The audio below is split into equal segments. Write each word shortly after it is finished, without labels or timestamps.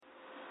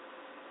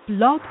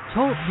Blog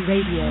Talk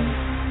Radio.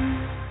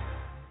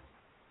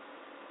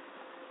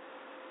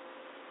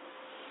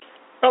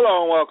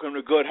 Hello and welcome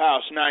to Good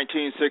House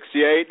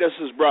 1968. This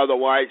is Brother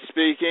White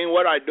speaking.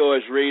 What I do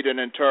is read and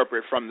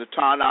interpret from the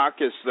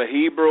Tanakh. It's the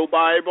Hebrew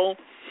Bible.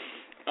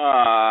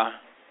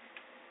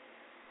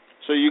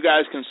 So you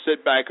guys can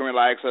sit back and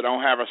relax. I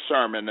don't have a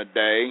sermon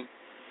today,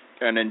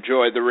 and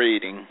enjoy the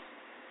reading.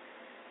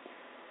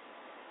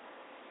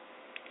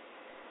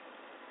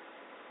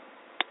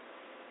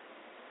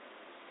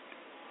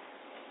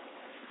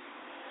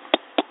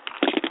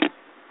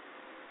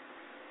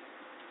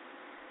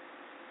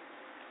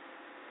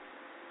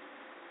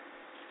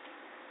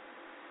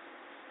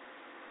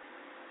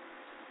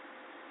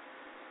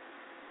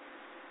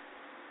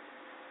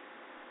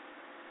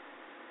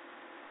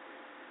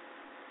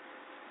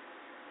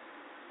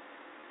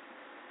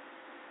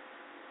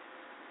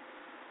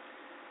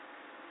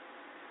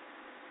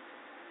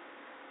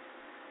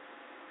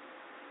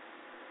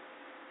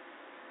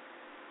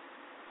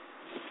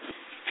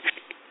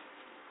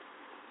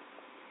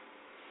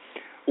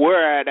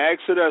 We're at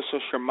Exodus or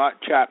Shemot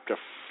chapter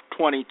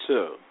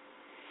 22.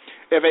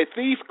 If a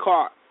thief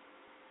caught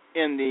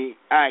in the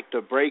act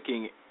of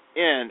breaking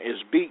in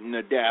is beaten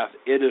to death,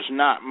 it is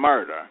not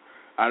murder,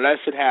 unless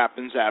it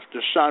happens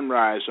after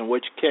sunrise, in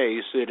which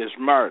case it is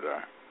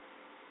murder.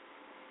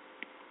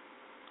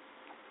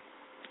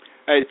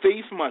 A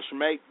thief must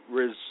make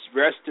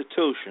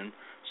restitution,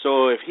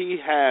 so if he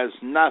has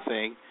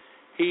nothing,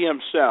 he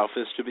himself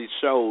is to be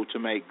sold to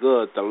make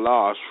good the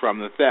loss from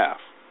the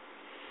theft.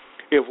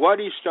 If what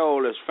he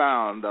stole is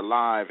found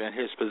alive in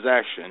his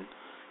possession,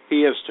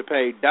 he is to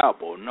pay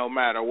double, no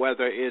matter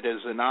whether it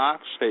is an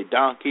ox, a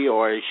donkey,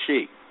 or a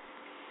sheep.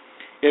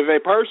 If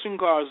a person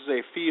causes a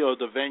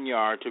field or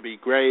vineyard to be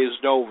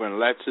grazed over and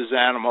lets his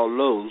animal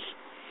loose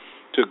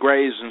to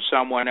graze in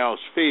someone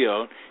else's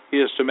field, he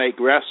is to make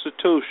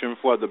restitution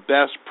for the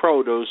best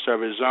produce of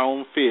his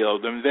own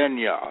field and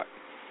vineyard.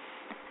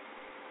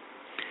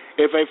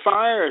 If a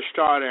fire is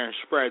started and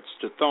spreads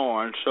to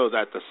thorns so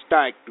that the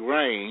stacked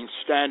grain,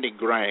 standing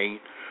grain,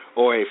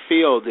 or a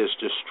field is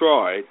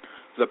destroyed,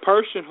 the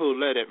person who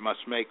lit it must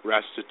make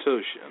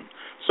restitution.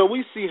 So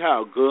we see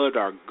how good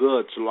are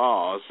God's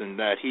laws, and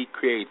that he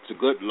creates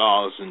good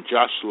laws and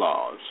just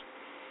laws.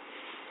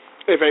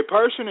 If a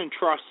person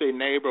entrusts a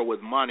neighbor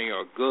with money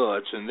or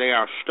goods, and they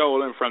are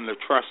stolen from the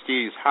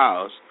trustee's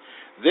house,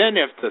 then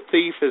if the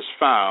thief is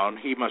found,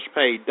 he must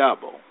pay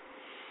double.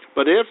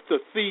 But if the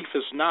thief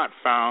is not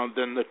found,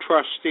 then the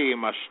trustee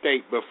must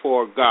state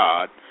before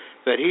God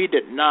that he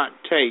did not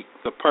take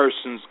the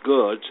person's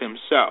goods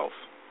himself.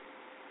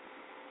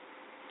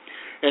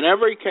 In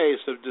every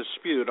case of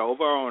dispute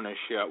over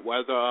ownership,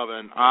 whether of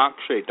an ox,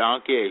 a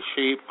donkey, a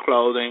sheep,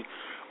 clothing,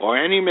 or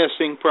any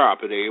missing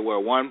property where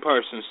one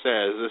person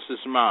says, "This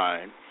is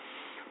mine,"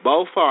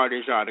 both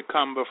parties are to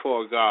come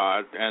before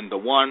God, and the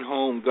one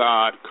whom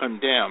God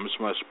condemns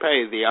must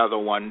pay the other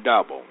one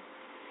double.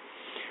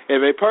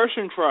 If a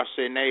person trusts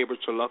a neighbor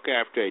to look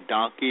after a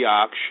donkey,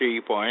 ox,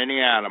 sheep, or any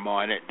animal,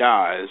 and it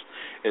dies,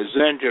 is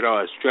injured,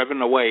 or is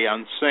driven away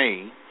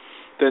unseen,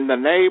 then the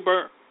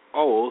neighbor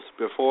oath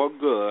before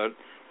God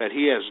that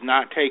he has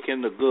not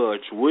taken the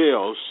goods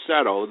will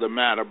settle the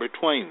matter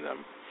between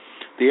them.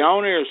 The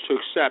owner is to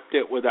accept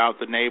it without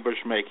the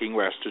neighbor's making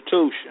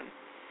restitution.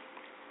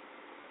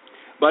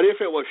 But if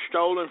it was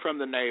stolen from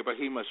the neighbor,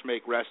 he must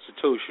make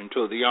restitution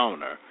to the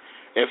owner.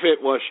 If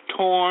it was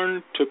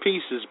torn to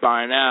pieces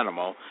by an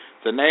animal,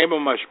 the neighbor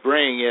must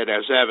bring it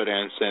as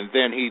evidence, and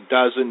then he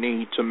doesn't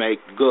need to make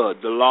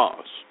good the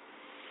loss.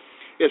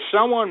 If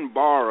someone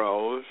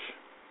borrows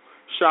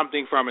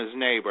something from his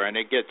neighbor and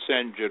it gets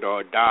injured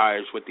or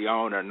dies with the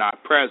owner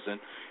not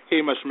present,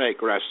 he must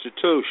make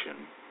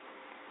restitution.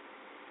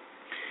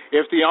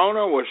 If the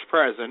owner was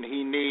present,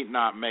 he need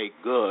not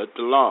make good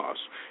the loss.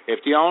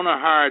 If the owner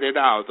hired it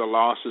out, the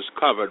loss is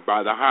covered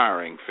by the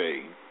hiring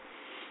fee.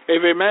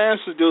 If a man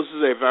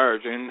seduces a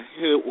virgin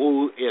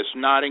who is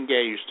not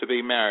engaged to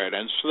be married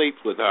and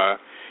sleeps with her,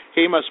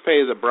 he must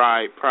pay the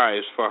bride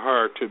price for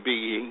her to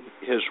be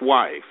his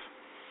wife.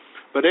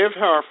 But if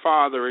her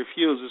father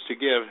refuses to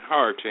give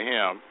her to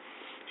him,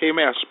 he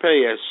must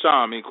pay a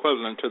sum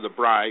equivalent to the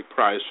bride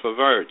price for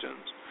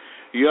virgins.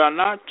 You are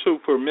not to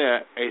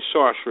permit a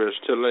sorceress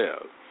to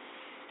live.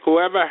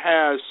 Whoever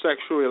has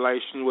sexual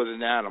relations with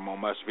an animal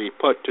must be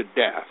put to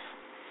death.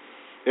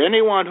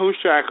 Anyone who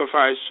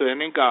sacrifices to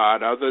any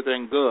god other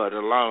than God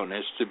alone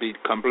is to be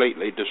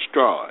completely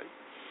destroyed.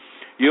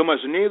 You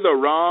must neither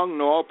wrong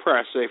nor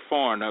oppress a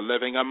foreigner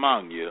living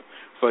among you,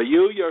 for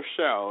you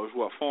yourselves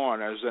were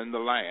foreigners in the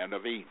land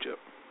of Egypt.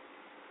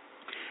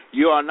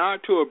 You are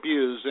not to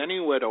abuse any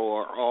widow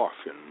or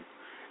orphan.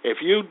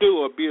 If you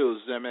do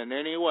abuse them in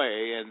any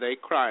way and they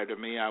cry to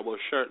me, I will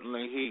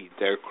certainly heed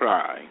their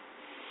cry.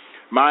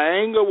 My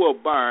anger will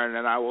burn,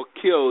 and I will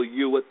kill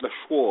you with the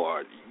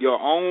sword. Your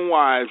own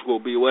wives will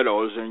be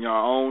widows, and your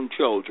own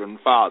children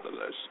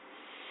fatherless.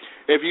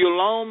 If you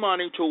loan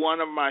money to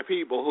one of my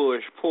people who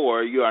is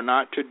poor, you are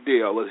not to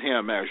deal with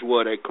him as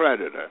would a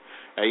creditor,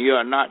 and you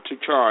are not to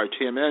charge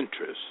him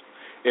interest.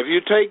 If you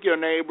take your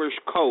neighbor's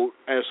coat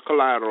as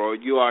collateral,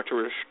 you are to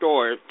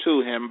restore it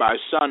to him by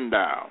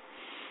sundown,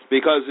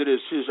 because it is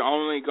his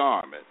only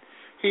garment.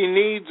 He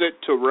needs it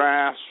to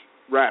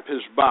wrap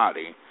his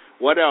body.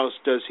 What else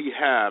does he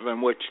have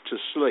in which to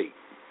sleep?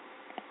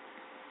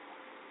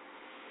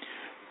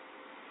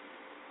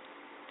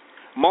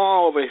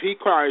 Moreover, if he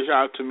cries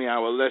out to me, I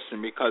will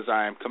listen, because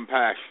I am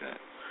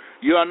compassionate.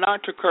 You are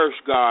not to curse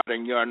God,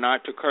 and you are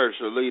not to curse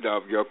the leader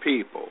of your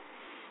people.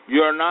 You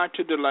are not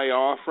to delay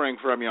offering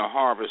from your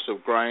harvest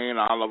of grain,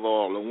 olive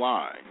oil, and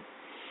wine.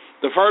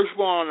 The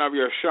firstborn of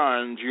your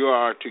sons you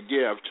are to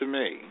give to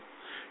me.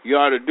 You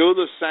are to do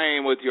the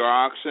same with your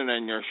oxen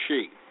and your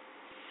sheep.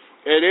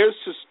 It is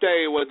to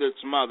stay with its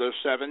mother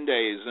 7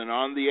 days, and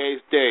on the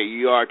 8th day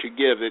you are to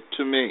give it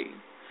to me.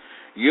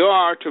 You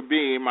are to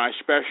be my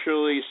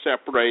specially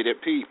separated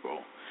people.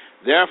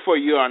 Therefore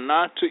you are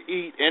not to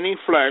eat any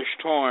flesh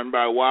torn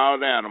by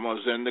wild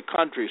animals in the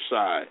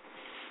countryside.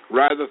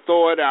 Rather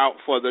throw it out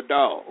for the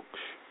dogs.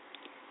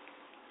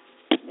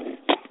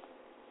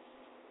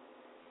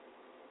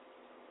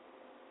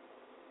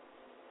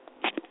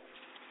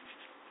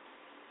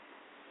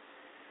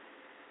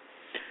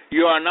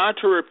 You are not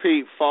to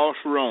repeat false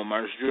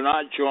rumors. Do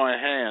not join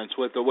hands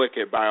with the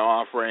wicked by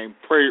offering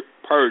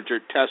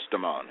perjured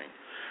testimony.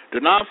 Do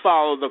not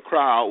follow the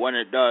crowd when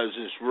it does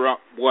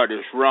what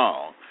is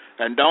wrong,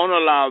 and don't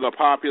allow the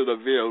popular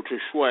view to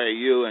sway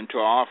you into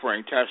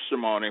offering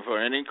testimony for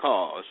any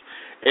cause,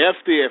 if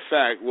the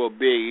effect will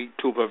be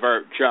to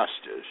pervert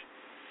justice.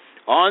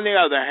 On the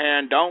other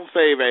hand, don't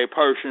favor a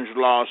person's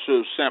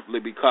lawsuit simply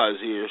because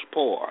he is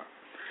poor.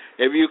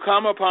 If you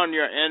come upon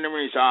your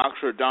enemy's ox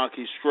or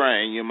donkey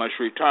straying, you must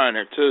return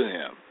it to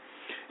him.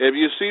 If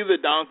you see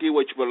the donkey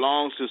which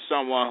belongs to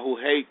someone who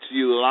hates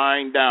you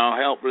lying down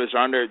helpless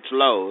under its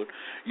load,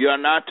 you are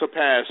not to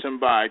pass him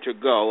by to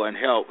go and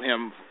help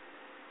him.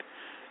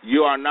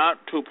 You are not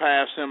to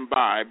pass him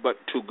by, but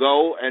to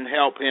go and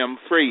help him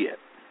free it.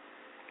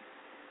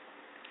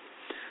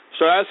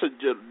 So that's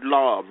a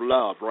law of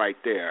love right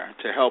there,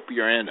 to help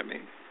your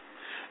enemy.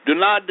 Do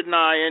not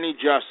deny any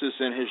justice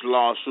in his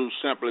lawsuit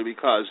simply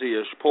because he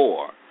is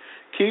poor.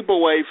 Keep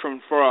away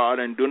from fraud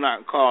and do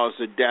not cause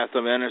the death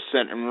of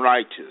innocent and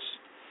righteous,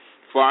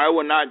 for I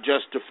will not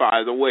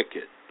justify the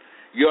wicked.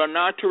 You are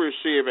not to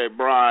receive a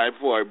bribe,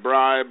 for a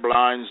bribe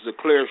blinds the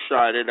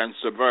clear-sighted and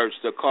subverts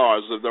the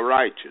cause of the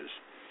righteous.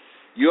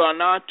 You are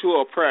not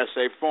to oppress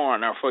a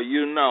foreigner, for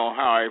you know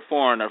how a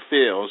foreigner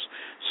feels,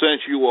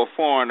 since you were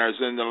foreigners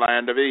in the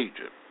land of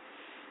Egypt.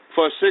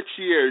 For 6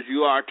 years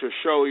you are to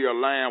sow your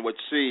land with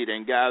seed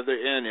and gather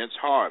in its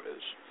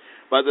harvest.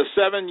 But the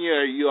 7th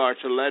year you are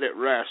to let it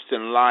rest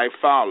and life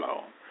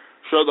follow.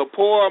 So the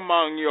poor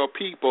among your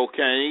people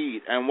can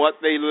eat, and what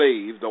they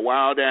leave, the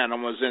wild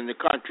animals in the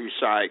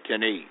countryside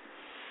can eat.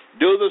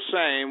 Do the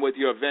same with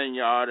your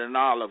vineyard and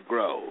olive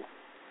grove.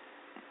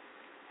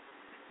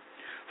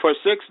 For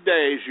 6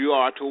 days you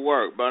are to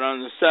work, but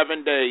on the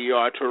 7th day you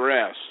are to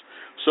rest,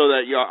 so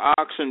that your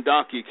ox and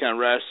donkey can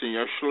rest, and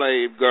your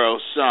slave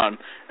girl's son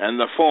and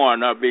the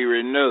foreigner be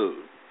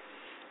renewed.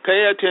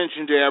 Pay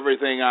attention to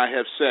everything I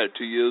have said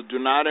to you. Do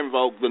not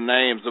invoke the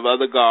names of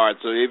other gods,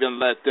 or even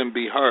let them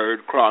be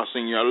heard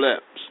crossing your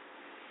lips.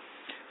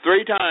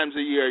 3 times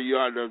a year you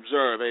are to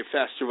observe a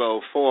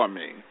festival for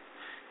me.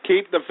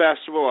 Keep the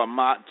festival of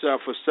Matzah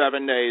for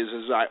 7 days,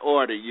 as I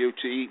order you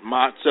to eat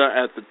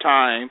matzah at the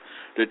time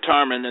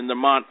determined in the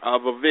month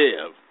of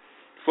Aviv.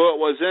 For it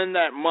was in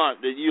that month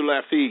that you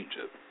left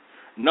Egypt.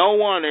 No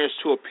one is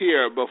to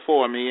appear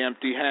before me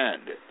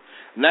empty-handed.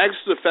 Next,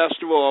 the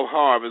festival of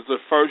harvest, the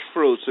first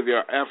fruits of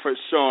your efforts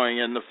sowing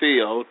in the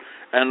field,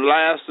 and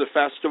last, the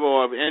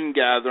festival of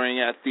ingathering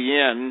at the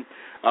end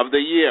of the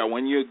year,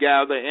 when you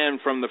gather in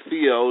from the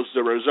fields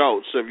the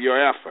results of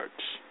your efforts.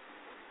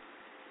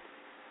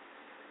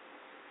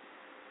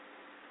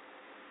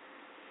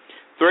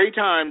 Three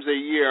times a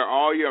year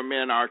all your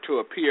men are to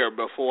appear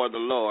before the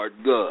Lord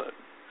good.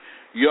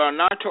 You are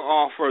not to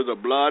offer the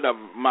blood of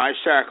my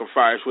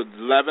sacrifice with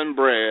leavened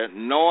bread,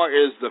 nor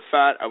is the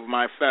fat of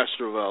my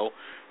festival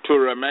to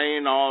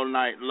remain all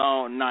night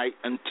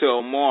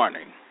until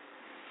morning.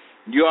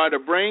 You are to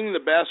bring the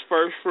best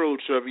first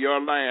fruits of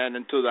your land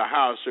into the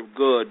house of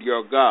God,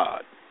 your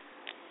God.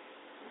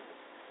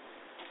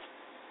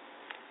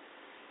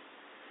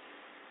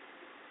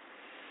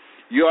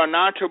 You are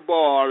not to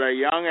boil a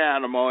young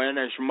animal in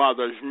its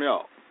mother's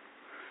milk.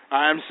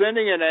 I am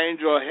sending an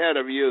angel ahead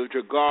of you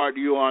to guard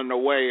you on the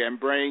way and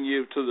bring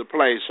you to the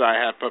place I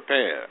have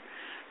prepared.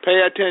 Pay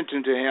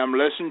attention to him,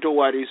 listen to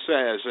what he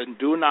says, and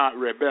do not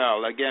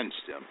rebel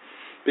against him,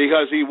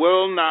 because he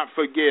will not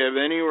forgive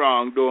any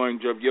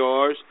wrongdoings of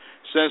yours,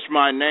 since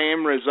my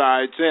name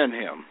resides in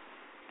him.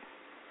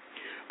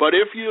 But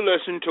if you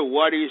listen to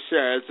what he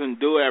says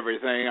and do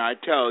everything I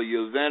tell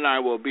you, then I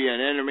will be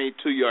an enemy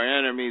to your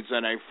enemies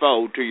and a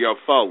foe to your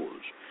foes.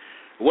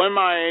 When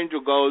my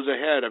angel goes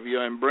ahead of you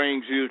and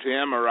brings you to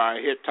Emori,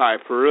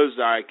 Hittite,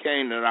 Perizzai,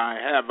 Canaanite,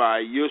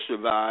 Hivite,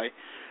 Yusuvite,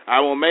 I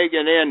will make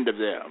an end of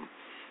them.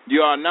 You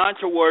are not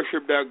to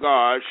worship their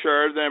gods,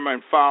 serve them,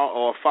 and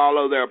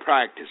follow their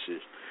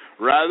practices.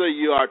 Rather,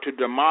 you are to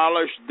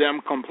demolish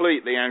them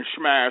completely and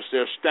smash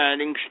their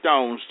standing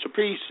stones to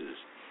pieces.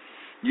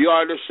 You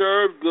are to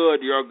serve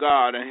good your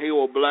God, and he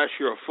will bless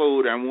your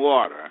food and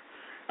water.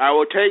 I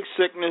will take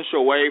sickness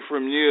away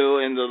from you.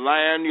 In the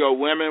land your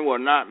women will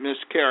not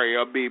miscarry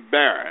or be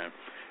barren,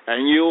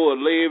 and you will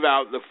leave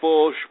out the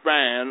full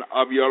span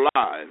of your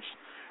lives.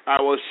 I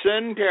will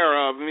send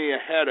terror of me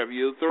ahead of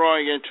you,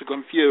 throwing into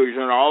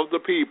confusion all the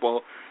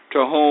people to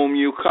whom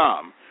you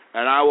come,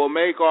 and I will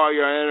make all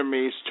your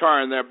enemies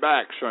turn their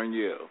backs on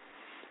you.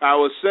 I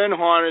will send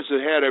hornets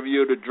ahead of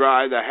you to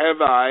drive the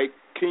Hivite,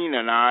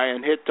 Canaanite,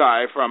 and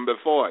Hittite from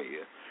before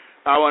you.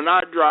 I will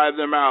not drive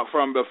them out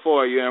from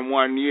before you in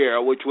 1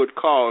 year, which would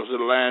cause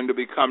the land to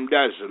become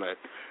desolate,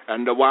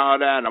 and the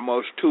wild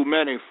animals too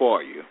many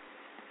for you.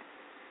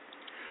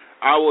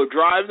 I will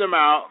drive them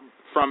out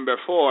from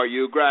before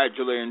you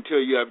gradually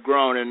until you have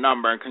grown in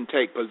number and can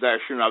take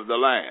possession of the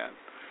land.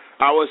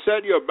 I will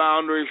set your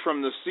boundaries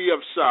from the Sea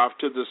of Suph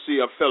to the Sea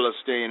of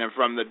Philistine, and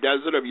from the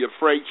desert of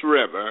Euphrates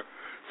River,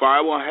 for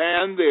I will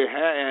hand the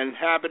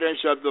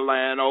inhabitants of the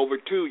land over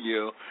to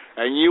you,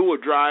 and you will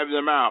drive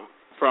them out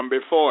from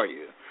before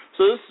you.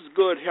 So this is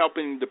good,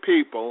 helping the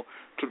people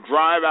to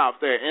drive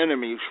out their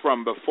enemies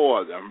from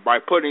before them by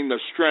putting the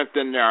strength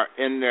in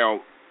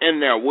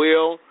their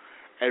will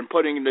and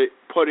putting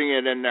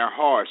it in their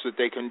hearts that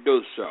they can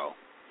do so.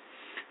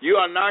 You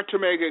are not to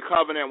make a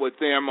covenant with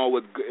them or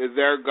with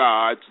their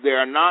gods. They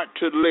are not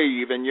to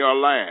leave in your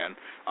land.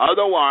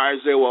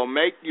 Otherwise, they will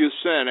make you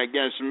sin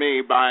against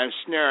me by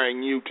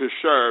ensnaring you to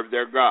serve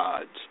their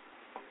gods.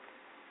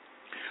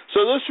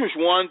 So this was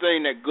one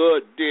thing that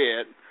God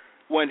did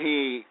when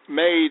he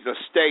made the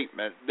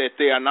statement that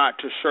they are not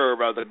to serve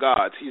other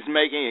gods. He's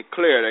making it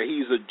clear that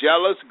he's a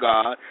jealous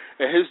God,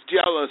 and his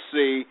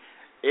jealousy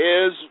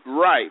is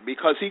right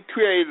because he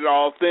created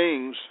all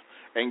things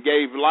and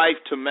gave life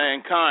to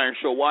mankind.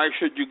 So why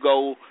should you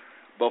go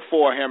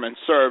before him and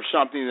serve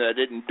something that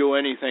didn't do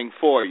anything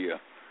for you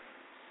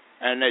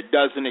and that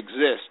doesn't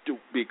exist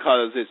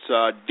because it's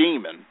a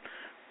demon?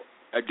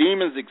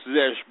 Demons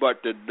exist,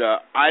 but the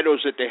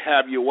idols that they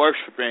have you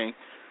worshiping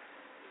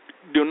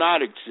do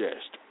not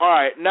exist. All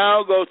right,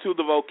 now go through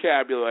the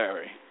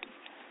vocabulary.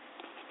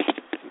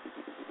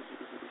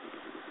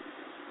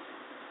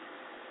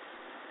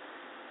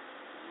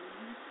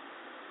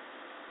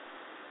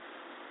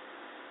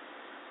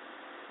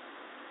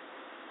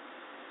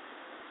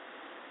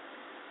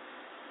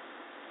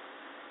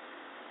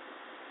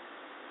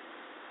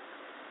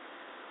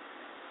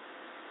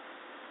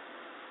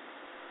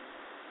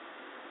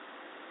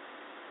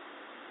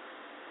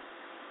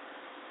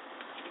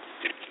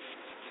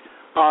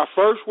 Our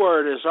first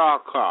word is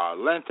akar,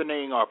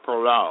 lengthening or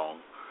prolong.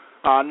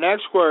 Our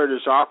next word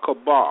is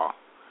akabah.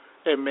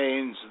 It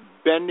means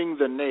bending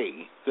the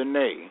knee,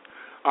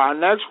 Our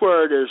next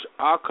word is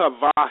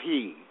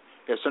akavahi.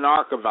 It's an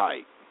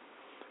archivite.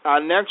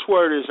 Our next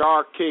word is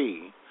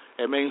arki.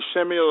 It means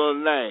similar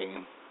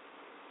name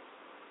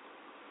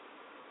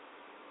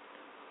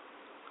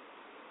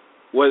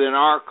with an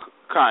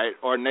archite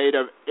or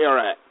native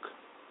Iraq.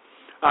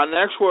 Our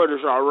next word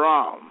is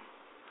aram.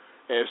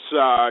 It's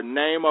the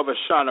name of a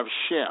son of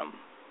Shem.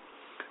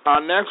 Our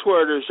next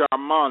word is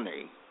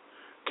Armani,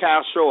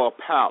 castle or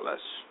palace.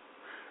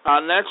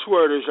 Our next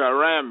word is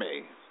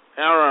Arami,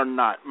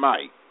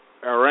 Aramite,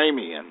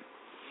 Aramean.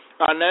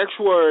 Our next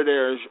word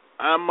is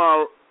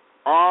Aramith,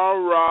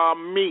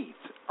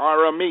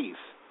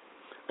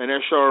 and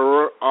it's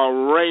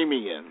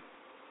Aramean.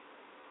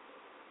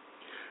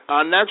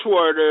 Our next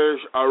word is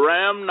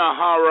Aram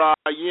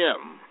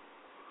Naharayim,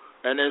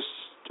 and it's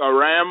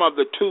Aram of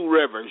the two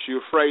rivers,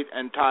 Euphrates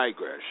and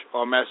Tigris,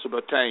 or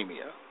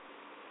Mesopotamia.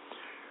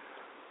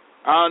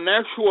 Our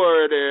next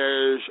word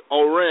is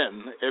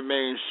Orin. It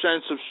means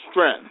sense of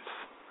strength.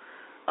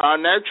 Our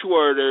next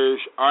word is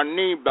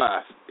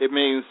Arnebath. It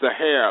means the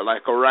hair,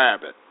 like a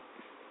rabbit.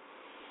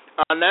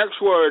 Our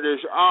next word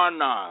is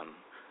Arnon.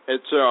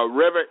 It's a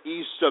river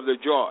east of the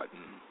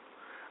Jordan.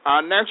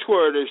 Our next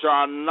word is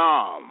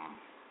Arnam.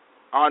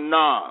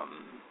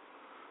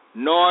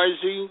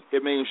 Noisy.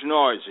 It means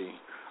noisy.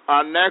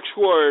 Our next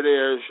word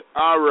is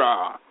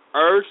Ara,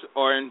 earth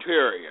or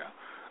interior.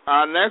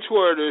 Our next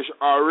word is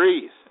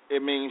Arith.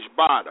 It means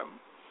bottom.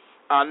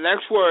 Our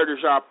next word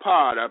is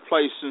Arpad, a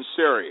place in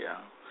Syria.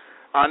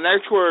 Our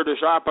next word is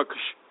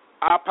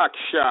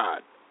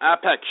Apakshad,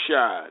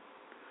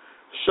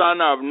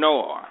 son of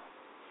Noah.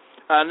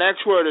 Our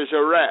next word is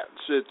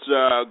Eretz. It's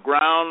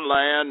ground,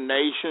 land,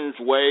 nations,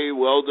 way,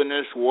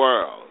 wilderness,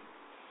 world.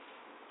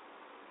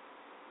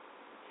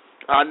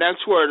 Our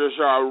next word is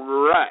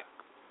Arek.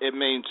 It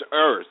means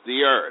earth,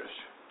 the earth.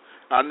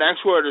 Our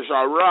next word is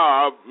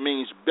Arab,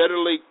 means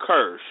bitterly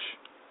curse.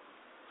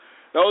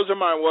 Those are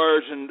my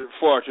words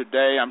for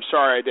today. I'm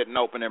sorry I didn't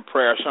open in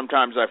prayer.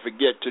 Sometimes I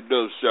forget to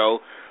do so,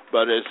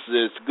 but it's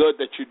good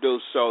that you do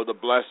so to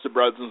bless the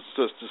brothers and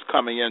sisters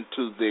coming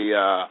into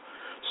the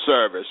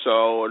service.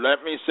 So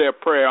let me say a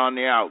prayer on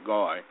the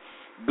outgoing.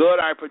 Good,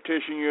 I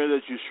petition you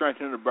that you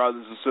strengthen the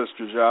brothers and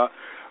sisters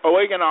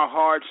Awaken our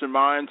hearts and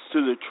minds to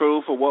the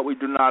truth of what we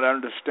do not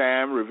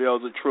understand. Reveal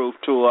the truth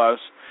to us.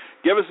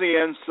 Give us the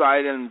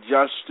insight and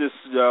justice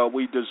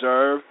we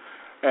deserve.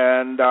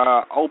 And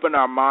open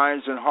our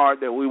minds and heart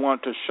that we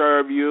want to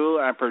serve you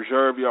and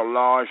preserve your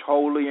laws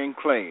holy and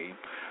clean.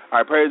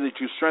 I pray that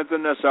you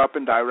strengthen us up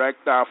and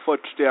direct our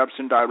footsteps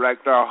and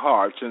direct our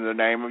hearts in the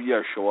name of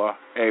Yeshua.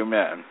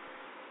 Amen.